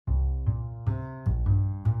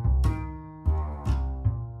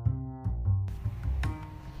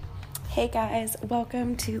Hey guys,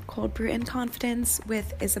 welcome to Cold Brew and Confidence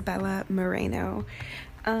with Isabella Moreno.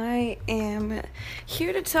 I am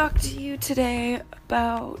here to talk to you today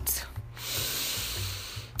about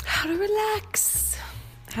how to relax,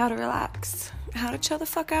 how to chill the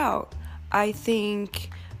fuck out. I think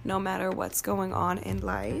no matter what's going on in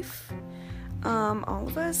life, all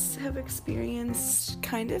of us have experienced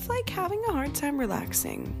kind of like having a hard time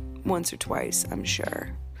relaxing once or twice, I'm sure.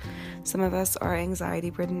 Some of us are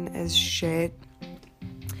anxiety-ridden as shit,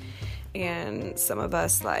 and some of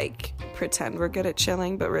us, like, pretend we're good at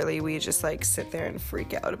chilling, but really we just, like, sit there and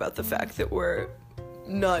freak out about the fact that we're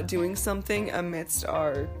not doing something amidst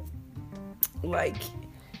our, like,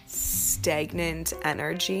 stagnant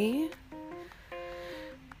energy.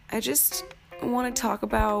 I just want to talk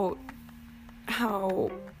about how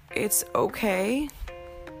it's okay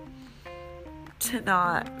to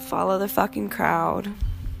not follow the fucking crowd.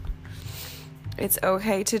 It's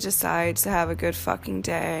okay to decide to have a good fucking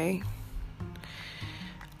day.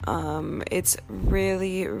 It's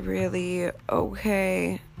really, really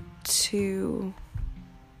okay to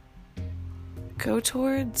go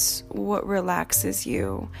towards what relaxes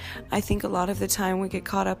you. I think a lot of the time we get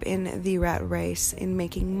caught up in the rat race, in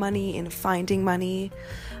making money, in finding money.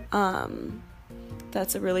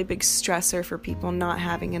 That's a really big stressor for people not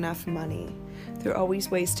having enough money. There are always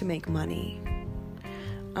ways to make money.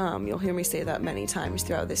 You'll hear me say that many times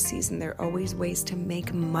throughout this season. There are always ways to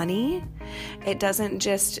make money. It doesn't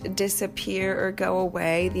just disappear or go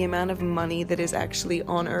away. The amount of money that is actually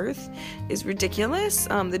on earth is ridiculous.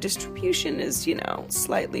 The distribution is,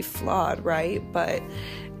 slightly flawed, right? But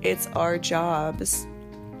it's our jobs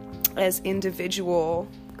as individual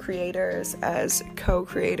creators, as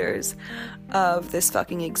co-creators of this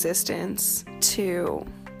fucking existence to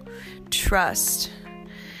trust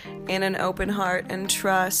in an open heart and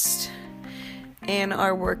trust in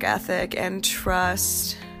our work ethic and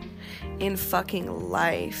trust in fucking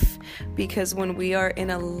life. Because when we are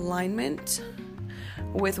in alignment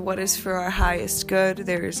with what is for our highest good,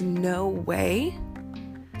 there is no way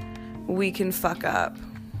we can fuck up.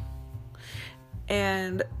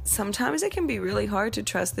 And sometimes it can be really hard to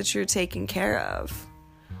trust that you're taken care of.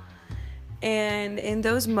 And in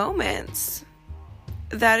those moments,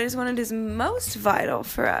 that is when it is most vital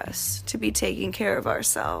for us to be taking care of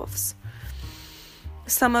ourselves.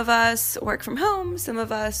 Some of us work from home, some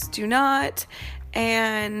of us do not.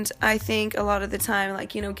 And I think a lot of the time,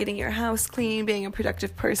 getting your house clean, being a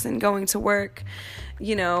productive person, going to work,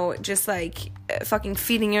 just fucking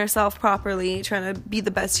feeding yourself properly, trying to be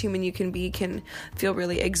the best human you can be can feel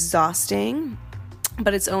really exhausting.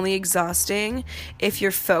 But it's only exhausting if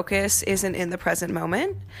your focus isn't in the present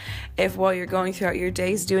moment. If while you're going throughout your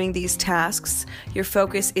days doing these tasks, your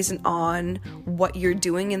focus isn't on what you're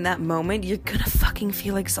doing in that moment, you're gonna fucking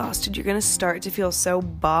feel exhausted. You're gonna start to feel so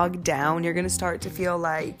bogged down. You're gonna start to feel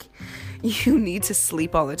like you need to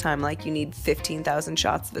sleep all the time, like you need 15,000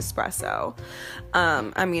 shots of espresso.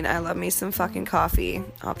 I love me some fucking coffee,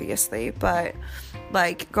 obviously, but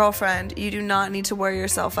girlfriend, you do not need to wear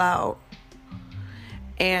yourself out.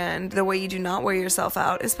 And the way you do not wear yourself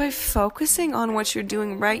out is by focusing on what you're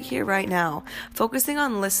doing right here, right now. Focusing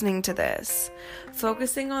on listening to this.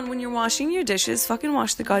 Focusing on when you're washing your dishes, fucking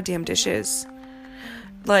wash the goddamn dishes.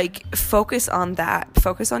 Focus on that.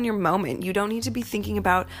 Focus on your moment. You don't need to be thinking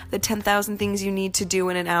about the 10,000 things you need to do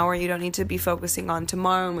in an hour. You don't need to be focusing on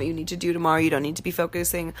tomorrow and what you need to do tomorrow. You don't need to be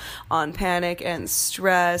focusing on panic and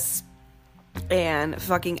stress and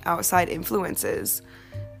fucking outside influences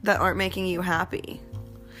that aren't making you happy.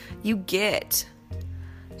 You get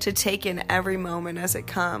to take in every moment as it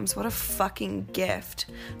comes. What a fucking gift.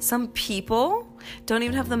 Some people don't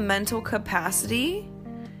even have the mental capacity.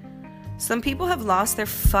 Some people have lost their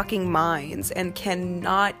fucking minds and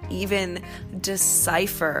cannot even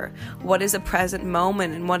decipher what is a present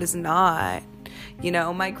moment and what is not.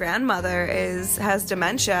 My grandmother has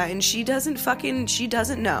dementia and she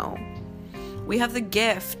doesn't know. We have the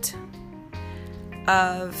gift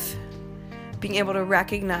of being able to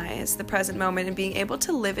recognize the present moment and being able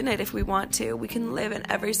to live in it if we want to. We can live in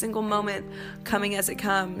every single moment coming as it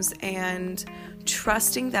comes, and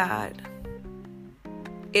trusting that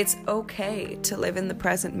it's okay to live in the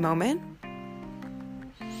present moment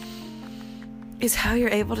is how you're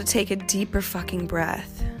able to take a deeper fucking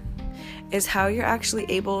breath. Is how you're actually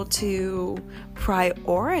able to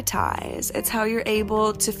prioritize. It's how you're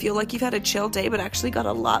able to feel like you've had a chill day but actually got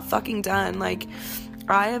a lot fucking done.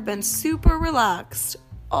 I have been super relaxed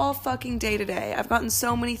all fucking day today. I've gotten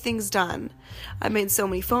so many things done. I made so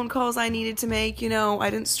many phone calls I needed to make, I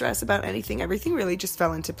didn't stress about anything. Everything really just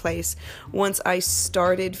fell into place once I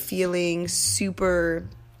started feeling super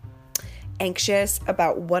anxious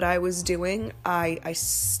about what I was doing, I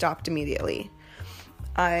stopped immediately.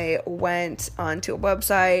 I went onto a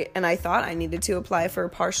website and I thought I needed to apply for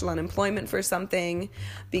partial unemployment for something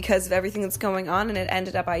because of everything that's going on, and it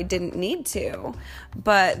ended up I didn't need to.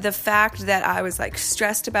 But the fact that I was like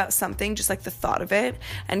stressed about something, just like the thought of it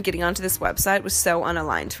and getting onto this website was so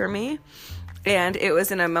unaligned for me. And it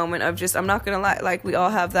was in a moment of just, I'm not gonna lie, like we all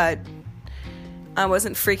have that. I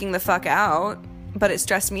wasn't freaking the fuck out, but it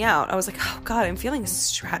stressed me out. I was like, oh God, I'm feeling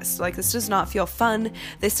stressed. Like, this does not feel fun.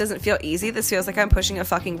 This doesn't feel easy. This feels like I'm pushing a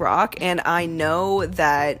fucking rock. And I know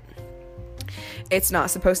that it's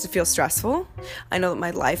not supposed to feel stressful. I know that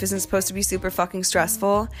my life isn't supposed to be super fucking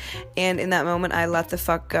stressful. And in that moment, I let the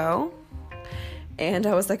fuck go. And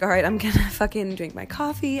I was like, all right, I'm gonna fucking drink my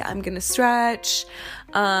coffee. I'm gonna stretch.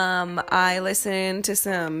 I listened to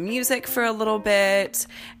some music for a little bit,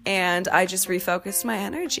 and I just refocused my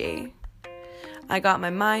energy. I got my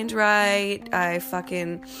mind right. I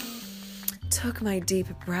fucking took my deep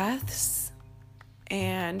breaths.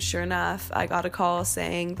 And sure enough, I got a call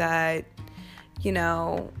saying that, you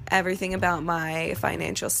know, everything about my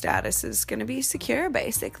financial status is going to be secure,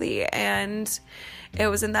 basically. And it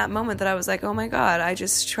was in that moment that I was like, oh my God, I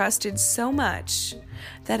just trusted so much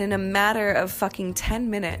that in a matter of fucking 10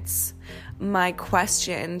 minutes, my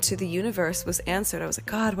question to the universe was answered. I was like,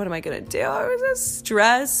 God, what am I going to do? I was so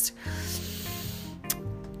stressed.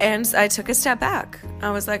 And I took a step back. I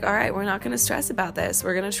was like, all right, we're not going to stress about this.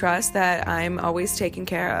 We're going to trust that I'm always taken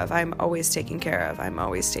care of. I'm always taken care of. I'm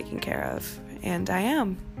always taken care of. And I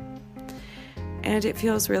am. And it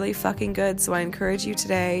feels really fucking good. So I encourage you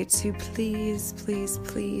today to please, please,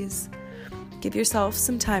 please give yourself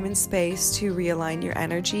some time and space to realign your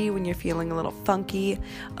energy when you're feeling a little funky,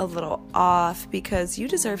 a little off, because you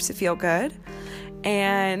deserve to feel good.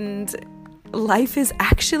 And life is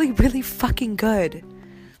actually really fucking good.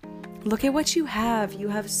 Look at what you have. You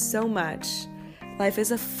have so much. Life is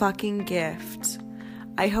a fucking gift.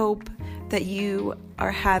 I hope that you are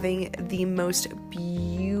having the most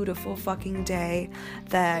beautiful fucking day,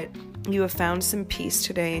 that you have found some peace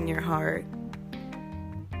today in your heart.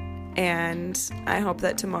 And I hope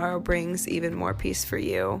that tomorrow brings even more peace for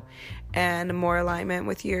you and more alignment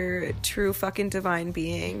with your true fucking divine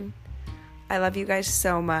being. I love you guys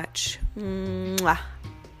so much. Mwah.